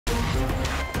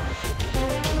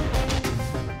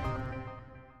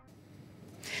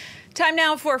Time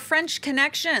now for French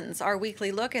Connections, our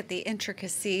weekly look at the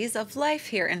intricacies of life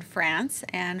here in France.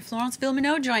 And Florence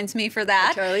Villeminot joins me for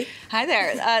that. Hi, Charlie. Hi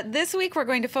there. This week we're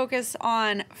going to focus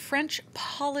on French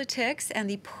politics and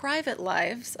the private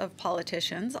lives of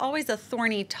politicians. Always a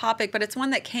thorny topic, but it's one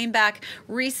that came back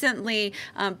recently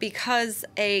because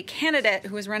a candidate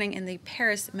who was running in the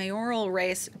Paris mayoral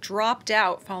race dropped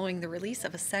out following the release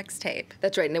of a sex tape.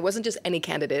 That's right, and it wasn't just any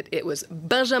candidate. It was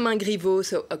Benjamin Griveaux,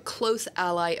 so a close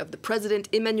ally of the President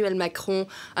Emmanuel Macron,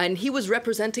 and he was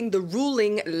representing the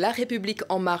ruling La République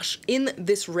En Marche in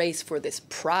this race for this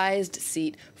prized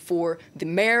seat for the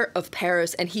mayor of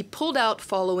Paris, and he pulled out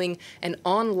following an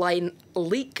online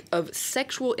leak of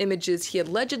sexual images he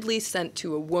allegedly sent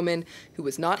to a woman who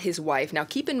was not his wife. Now,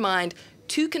 keep in mind,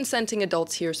 two consenting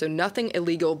adults here, so nothing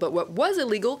illegal, but what was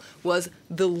illegal was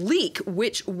the leak,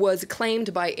 which was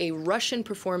claimed by a Russian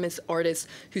performance artist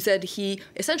who said he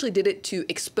essentially did it to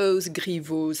expose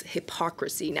Griveaux's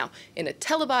hypocrisy. Now, in a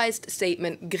televised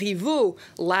statement, Griveaux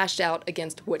lashed out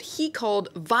against what he called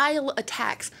vile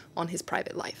attacks on his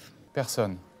private life.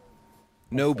 Personne.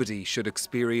 Nobody should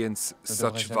experience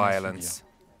such violence.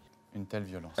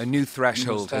 A new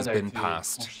threshold has been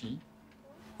passed.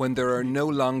 When there are no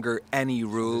longer any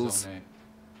rules,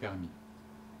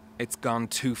 it's gone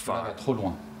too far.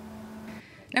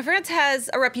 Now, France has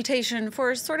a reputation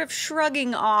for sort of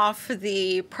shrugging off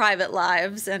the private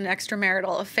lives and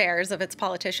extramarital affairs of its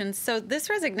politicians. So this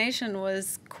resignation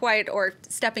was or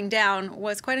stepping down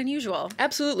was quite unusual.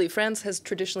 Absolutely. France has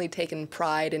traditionally taken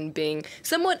pride in being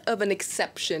somewhat of an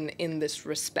exception in this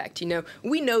respect. You know,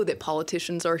 we know that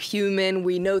politicians are human.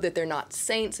 We know that they're not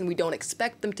saints, and we don't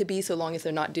expect them to be so long as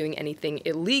they're not doing anything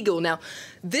illegal. Now,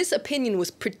 this opinion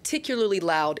was particularly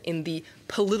loud in the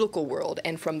political world,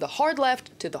 and from the hard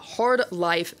left to the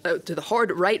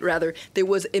hard right, there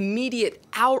was immediate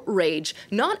outrage,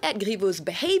 not at Griveaux's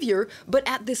behavior, but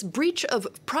at this breach of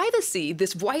privacy,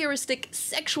 this voyeuristic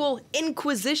sexual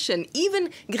inquisition. Even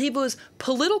Griveaux's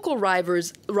political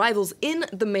rivals in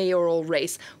the mayoral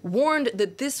race warned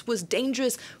that this was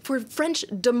dangerous for French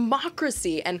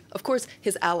democracy, and of course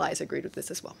his allies agreed with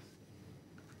this as well.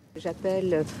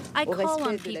 I call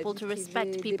on people to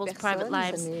respect people's private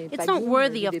lives. It's not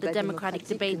worthy of the democratic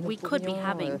debate we could be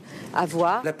having.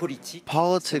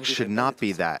 Politics should not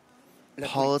be that.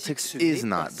 Politics is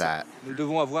not that.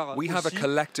 We have a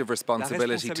collective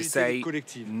responsibility to say,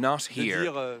 not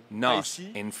here, not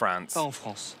in France.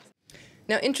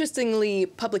 Now, interestingly,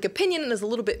 public opinion is a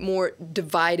little bit more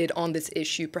divided on this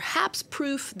issue, perhaps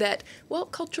proof that, well,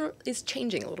 culture is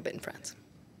changing a little bit in France.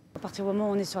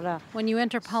 When you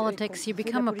enter politics, you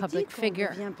become a public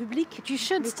figure, but you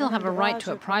should still have a right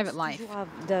to a private life.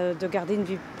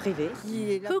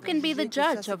 Who can be the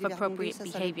judge of appropriate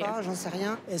behavior?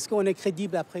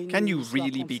 Can you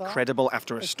really be credible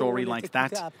after a story like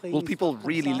that? Will people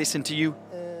really listen to you?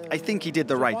 I think he did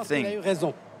the right thing.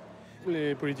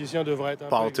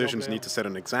 Politicians need to set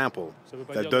an example.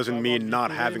 That doesn't mean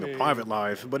not having a private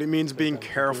life, but it means being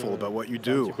careful about what you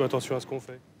do.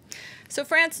 So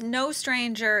France, no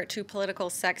stranger to political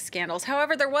sex scandals.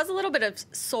 However, there was a little bit of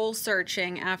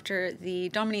soul-searching after the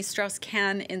Dominique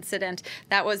Strauss-Kahn incident.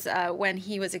 That was when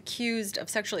he was accused of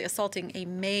sexually assaulting a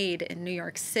maid in New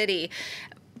York City.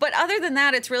 But other than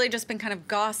that, it's really just been kind of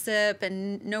gossip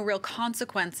and no real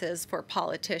consequences for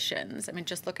politicians. I mean,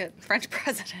 just look at French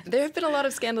presidents. There have been a lot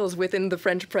of scandals within the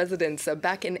French presidents.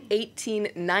 Back in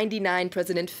 1899,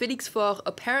 President Félix Faure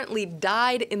apparently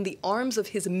died in the arms of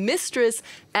his mistress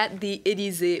at the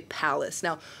Élysée Palace.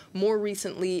 Now, more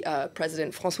recently,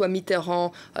 President François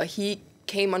Mitterrand, he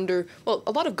came under, well,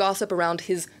 a lot of gossip around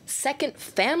his second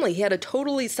family. He had a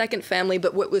totally second family,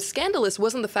 but what was scandalous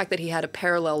wasn't the fact that he had a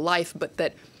parallel life, but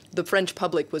that the French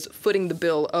public was footing the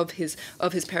bill of his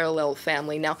parallel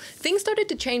family. Now, things started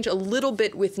to change a little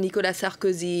bit with Nicolas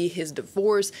Sarkozy. His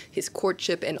divorce, his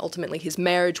courtship, and ultimately his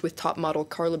marriage with top model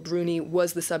Carla Bruni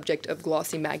was the subject of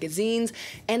glossy magazines.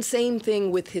 And same thing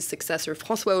with his successor,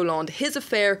 François Hollande. His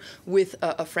affair with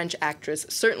a French actress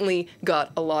certainly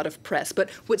got a lot of press. But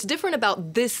what's different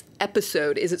about this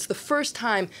episode is it's the first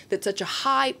time that such a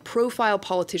high-profile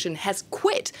politician has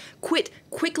quit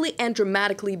quickly and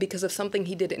dramatically because of something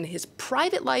he did in his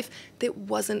private life that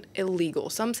wasn't illegal.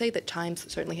 Some say that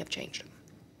times certainly have changed.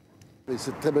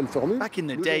 Back in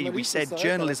the day, we said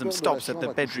journalism stops at the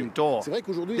bedroom door.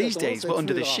 These days, we're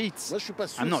under the sheets.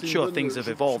 I'm not sure things have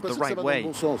evolved the right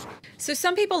way. So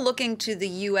some people looking to the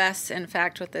U.S., in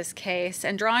fact, with this case,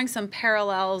 and drawing some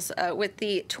parallels with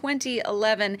the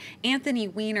 2011 Anthony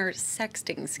Weiner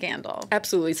sexting scandal.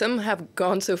 Absolutely. Some have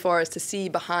gone so far as to see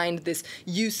behind this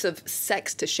use of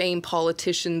sex to shame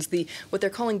politicians, what they're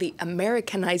calling the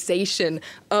Americanization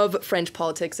of French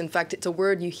politics. In fact, it's a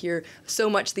word you hear so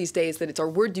much these days that it's our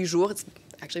word du jour. It's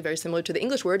actually very similar to the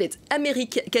English word. It's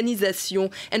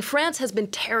Americanisation. And France has been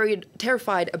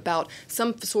terrified about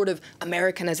some sort of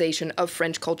Americanization of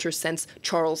French culture since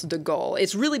Charles de Gaulle.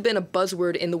 It's really been a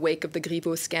buzzword in the wake of the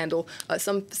Griveaux scandal.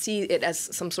 Some see it as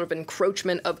some sort of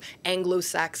encroachment of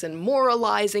Anglo-Saxon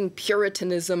moralizing,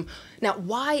 Puritanism. Now,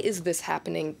 why is this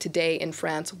happening today in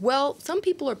France? Well, some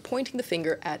people are pointing the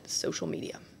finger at social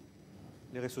media.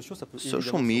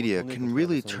 Social media can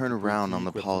really turn around on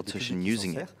the politician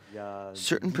using it.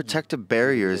 Certain protective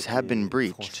barriers have been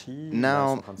breached.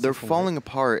 Now, they're falling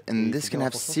apart, and this can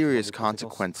have serious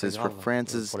consequences for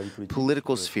France's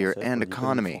political sphere and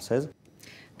economy.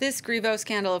 This Griveaux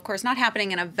scandal, of course, not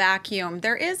happening in a vacuum.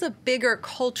 There is a bigger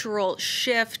cultural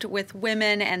shift with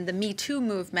women and the Me Too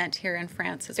movement here in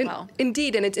France as well.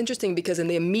 Indeed, and it's interesting because in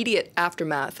the immediate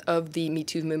aftermath of the Me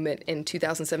Too movement in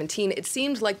 2017, it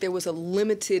seemed like there was a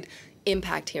limited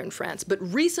impact here in France. But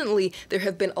recently, there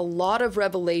have been a lot of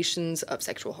revelations of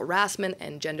sexual harassment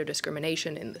and gender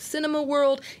discrimination in the cinema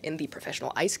world, in the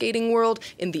professional ice skating world,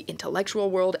 in the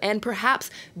intellectual world, and perhaps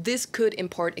this could in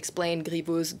part explain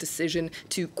Griveau's decision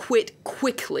to quit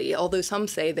quickly, although some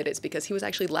say that it's because he was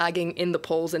actually lagging in the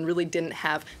polls and really didn't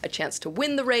have a chance to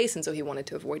win the race, and so he wanted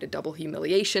to avoid a double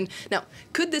humiliation. Now,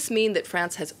 could this mean that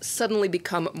France has suddenly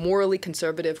become morally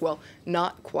conservative? Well,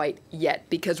 not quite yet,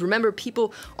 because remember,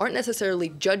 people aren't necessarily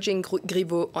judging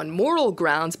Griveaux on moral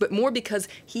grounds, but more because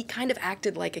he kind of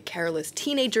acted like a careless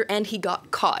teenager and he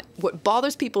got caught. What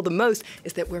bothers people the most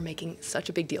is that we're making such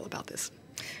a big deal about this.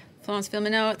 Florence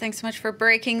Villeminot, thanks so much for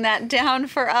breaking that down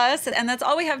for us. And that's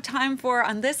all we have time for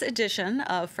on this edition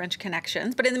of French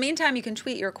Connections. But in the meantime, you can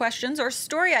tweet your questions or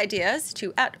story ideas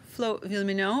to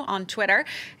 @FloVilleminot on Twitter.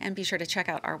 And be sure to check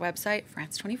out our website,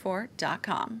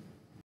 france24.com.